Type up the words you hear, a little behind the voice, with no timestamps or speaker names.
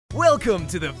Welcome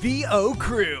to the VO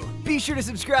crew. Be sure to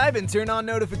subscribe and turn on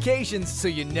notifications so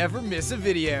you never miss a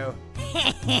video.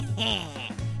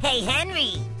 Hey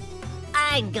Henry,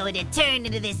 I'm going to turn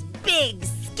into this big,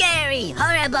 scary,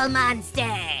 horrible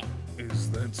monster. Is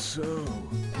that so?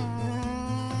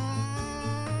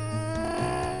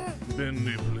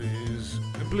 Bendy, please.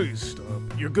 Please stop.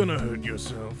 You're gonna hurt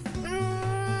yourself.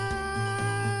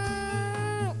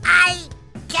 I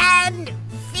can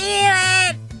feel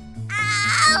it!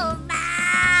 Oh,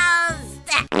 mouse!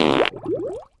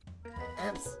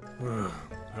 Oops.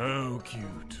 How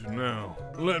cute. Now,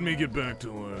 let me get back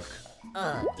to work.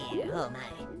 Oh dear, oh my.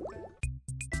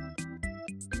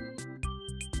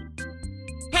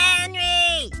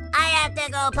 Henry! I have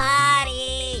to go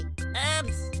potty!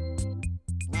 Oops.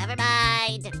 Never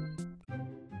mind.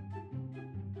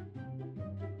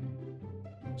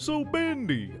 So,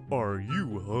 Bendy, are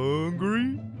you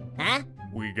hungry? Huh?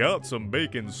 We got some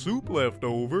bacon soup left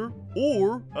over,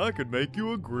 or I could make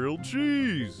you a grilled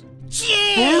cheese.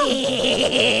 Cheese!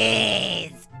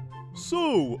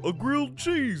 So, a grilled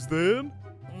cheese then?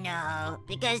 No,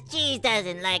 because cheese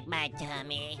doesn't like my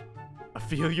tummy. I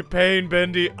feel your pain,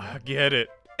 Bendy. I get it.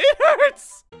 It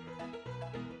hurts!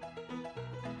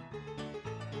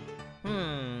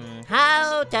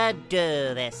 How to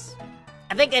do this?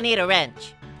 I think I need a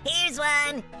wrench. Here's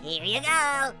one. Here you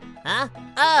go. Huh?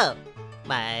 Oh,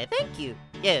 why, thank you,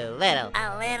 you little...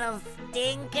 A little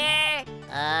stinker?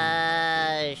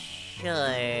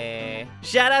 Sure.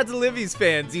 Shout out to Livy's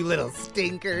fans, you little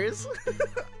stinkers.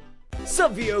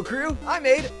 Sup, VO crew? I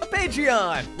made a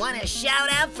Patreon. Want a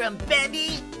shout out from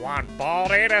Bendy? Want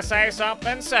Baldi to say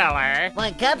something silly?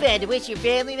 Want Cuphead to wish your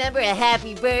family member a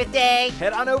happy birthday?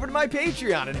 Head on over to my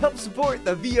Patreon and help support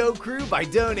the VO crew by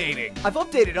donating. I've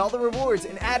updated all the rewards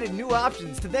and added new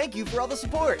options to thank you for all the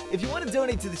support. If you want to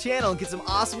donate to the channel and get some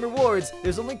awesome rewards,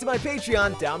 there's a link to my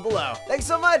Patreon down below. Thanks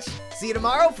so much. See you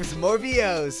tomorrow for some more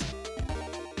VOs.